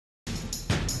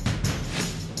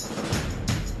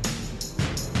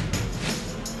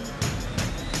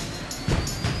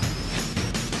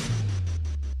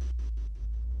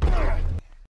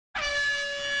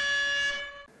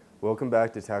Welcome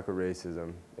back to Tackle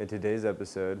Racism. In today's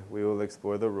episode, we will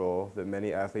explore the role that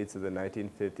many athletes of the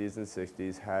 1950s and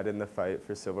 60s had in the fight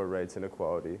for civil rights and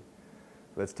equality.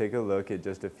 Let's take a look at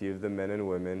just a few of the men and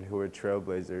women who were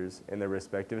trailblazers in their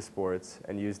respective sports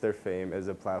and used their fame as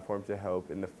a platform to help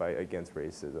in the fight against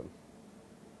racism.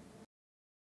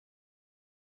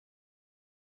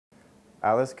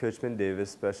 Alice Cushman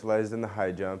Davis specialized in the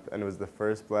high jump and was the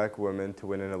first black woman to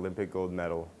win an Olympic gold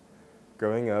medal.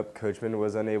 Growing up, Coachman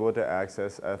was unable to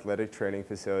access athletic training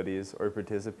facilities or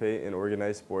participate in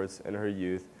organized sports in her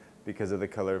youth because of the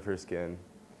color of her skin.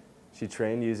 She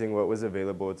trained using what was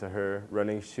available to her,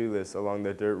 running shoeless along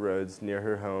the dirt roads near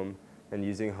her home and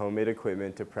using homemade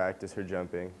equipment to practice her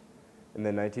jumping. In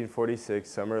the 1946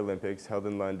 Summer Olympics held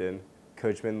in London,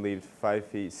 Coachman leaped 5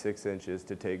 feet 6 inches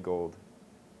to take gold.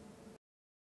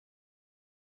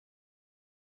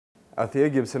 Althea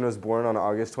Gibson was born on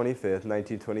August 25,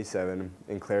 1927,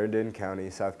 in Clarendon County,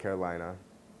 South Carolina.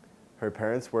 Her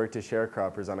parents worked as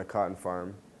sharecroppers on a cotton farm.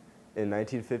 In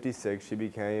 1956, she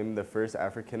became the first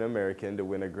African American to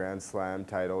win a Grand Slam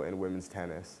title in women's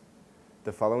tennis.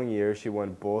 The following year, she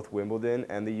won both Wimbledon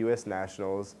and the U.S.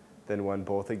 Nationals, then won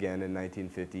both again in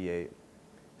 1958.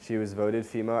 She was voted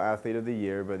Female Athlete of the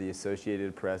Year by the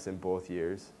Associated Press in both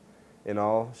years. In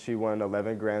all, she won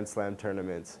 11 Grand Slam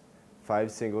tournaments,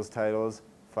 5 singles titles,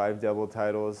 5 double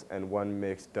titles, and 1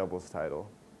 mixed doubles title.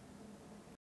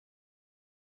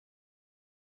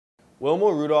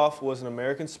 Wilma Rudolph was an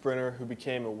American sprinter who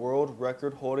became a world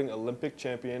record-holding Olympic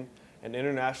champion and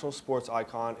international sports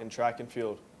icon in track and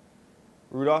field.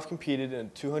 Rudolph competed in a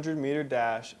 200-meter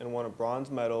dash and won a bronze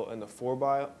medal in the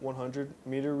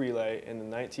 4x100-meter relay in the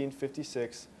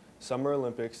 1956 Summer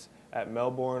Olympics at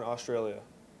Melbourne, Australia.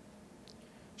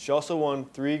 She also won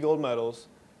 3 gold medals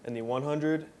in the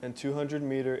 100 and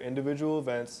 200-meter individual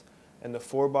events and the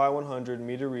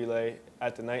 4x100-meter relay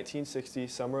at the 1960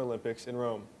 Summer Olympics in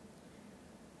Rome.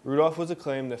 Rudolph was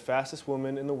acclaimed the fastest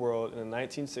woman in the world in the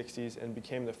 1960s and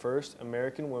became the first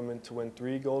American woman to win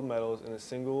 3 gold medals in a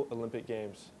single Olympic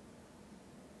Games.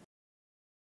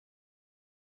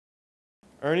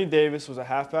 Ernie Davis was a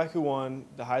halfback who won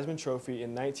the Heisman Trophy in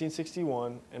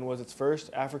 1961 and was its first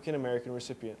African American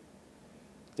recipient.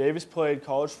 Davis played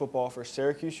college football for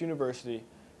Syracuse University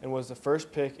and was the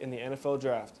first pick in the NFL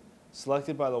Draft,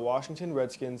 selected by the Washington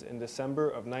Redskins in December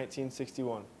of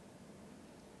 1961.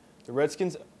 The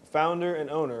Redskins' founder and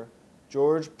owner,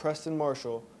 George Preston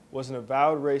Marshall, was an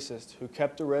avowed racist who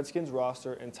kept the Redskins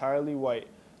roster entirely white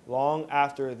long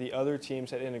after the other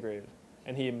teams had integrated,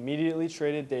 and he immediately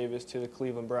traded Davis to the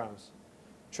Cleveland Browns.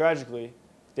 Tragically,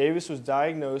 Davis was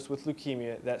diagnosed with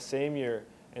leukemia that same year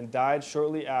and died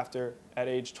shortly after at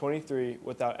age 23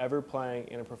 without ever playing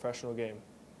in a professional game.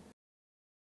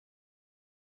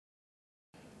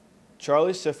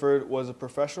 Charlie Sifford was a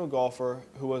professional golfer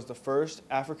who was the first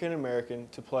African American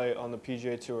to play on the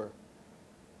PGA Tour.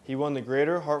 He won the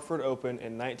Greater Hartford Open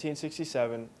in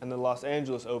 1967 and the Los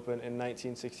Angeles Open in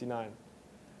 1969.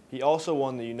 He also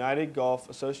won the United Golf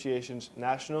Association's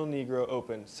National Negro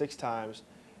Open 6 times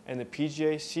and the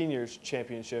PGA Seniors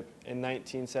Championship in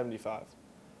 1975.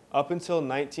 Up until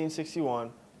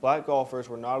 1961, black golfers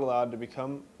were not allowed to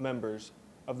become members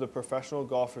of the Professional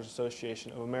Golfers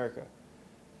Association of America.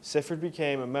 Sifford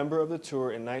became a member of the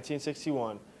tour in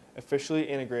 1961, officially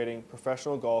integrating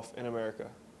professional golf in America.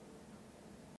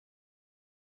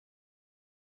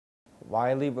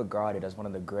 Widely regarded as one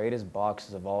of the greatest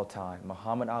boxers of all time,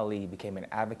 Muhammad Ali became an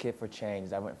advocate for change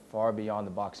that went far beyond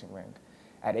the boxing ring.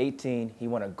 At 18, he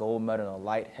won a gold medal in the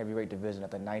light heavyweight division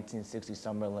at the 1960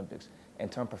 Summer Olympics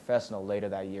and turned professional later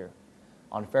that year.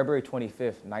 On February 25,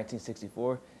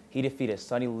 1964, he defeated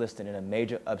Sonny Liston in a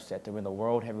major upset to win the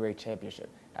World Heavyweight Championship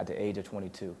at the age of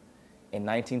 22. In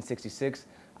 1966,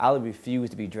 Ali refused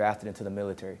to be drafted into the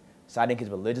military, citing his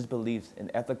religious beliefs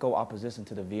and ethical opposition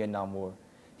to the Vietnam War.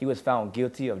 He was found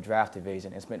guilty of draft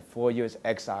evasion and spent 4 years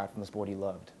exiled from the sport he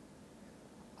loved.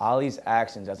 Ali's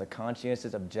actions as a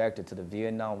conscientious objector to the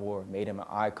Vietnam War made him an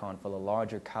icon for the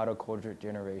larger counterculture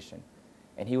generation,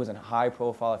 and he was a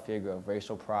high-profile figure of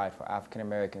racial pride for African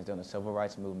Americans during the Civil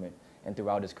Rights Movement and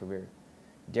throughout his career.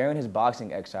 During his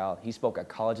boxing exile, he spoke at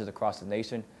colleges across the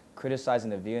nation,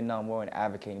 criticizing the Vietnam War and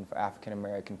advocating for African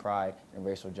American pride and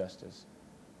racial justice.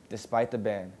 Despite the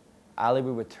ban, Ali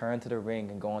would return to the ring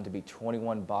and go on to beat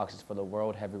 21 boxers for the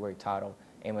World Heavyweight title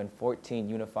and win 14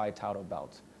 unified title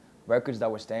bouts, records that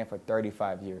would stand for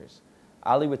 35 years.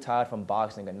 Ali retired from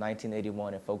boxing in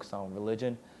 1981 and focused on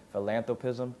religion,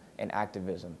 philanthropism, and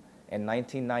activism. In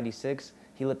 1996,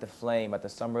 he lit the flame at the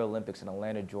Summer Olympics in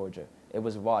Atlanta, Georgia. It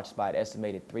was watched by an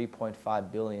estimated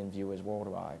 3.5 billion viewers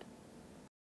worldwide.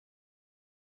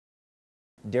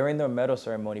 During their medal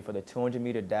ceremony for the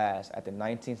 200-meter dash at the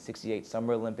 1968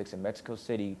 Summer Olympics in Mexico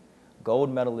City,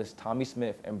 gold medalist Tommy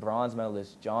Smith and bronze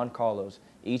medalist John Carlos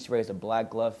each raised a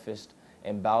black gloved fist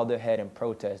and bowed their head in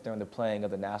protest during the playing of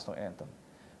the national anthem.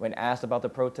 When asked about the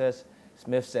protest,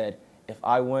 Smith said, "If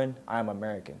I win, I am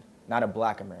American, not a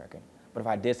black American. But if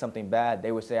I did something bad,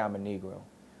 they would say I'm a Negro.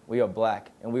 We are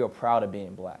black, and we are proud of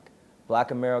being black. Black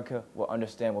America will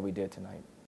understand what we did tonight."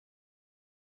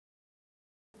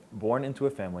 Born into a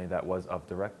family that was of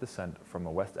direct descent from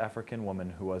a West African woman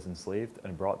who was enslaved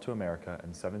and brought to America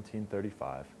in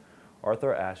 1735,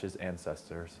 Arthur Ashe's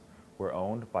ancestors were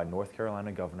owned by North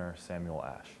Carolina Governor Samuel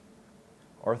Ashe.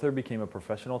 Arthur became a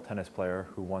professional tennis player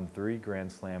who won 3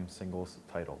 Grand Slam singles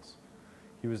titles.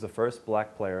 He was the first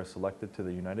black player selected to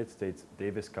the United States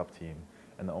Davis Cup team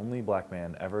and the only black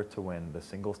man ever to win the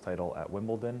singles title at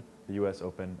Wimbledon, the US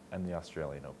Open, and the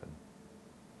Australian Open.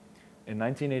 In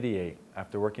 1988,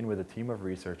 after working with a team of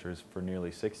researchers for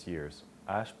nearly 6 years,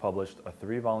 Ashe published a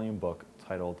 3-volume book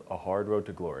titled A Hard Road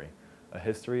to Glory, A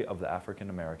History of the African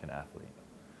American Athlete.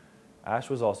 Ashe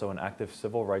was also an active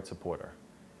civil rights supporter.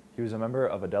 He was a member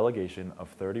of a delegation of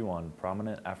 31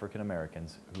 prominent African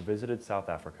Americans who visited South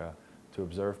Africa to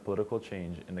observe political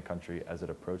change in the country as it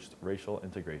approached racial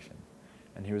integration,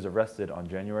 and he was arrested on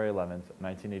January 11,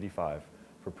 1985,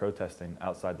 for protesting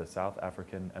outside the South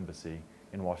African Embassy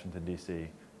in Washington, D.C.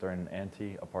 during an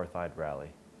anti-apartheid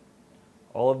rally.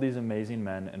 All of these amazing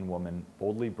men and women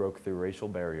boldly broke through racial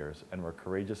barriers and were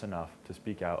courageous enough to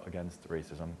speak out against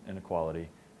racism, inequality,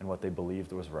 and what they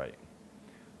believed was right.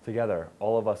 Together,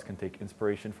 all of us can take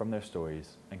inspiration from their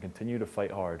stories and continue to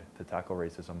fight hard to tackle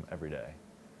racism every day.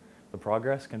 The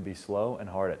progress can be slow and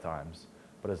hard at times,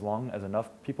 but as long as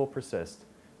enough people persist,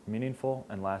 meaningful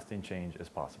and lasting change is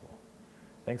possible.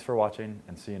 Thanks for watching,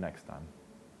 and see you next time.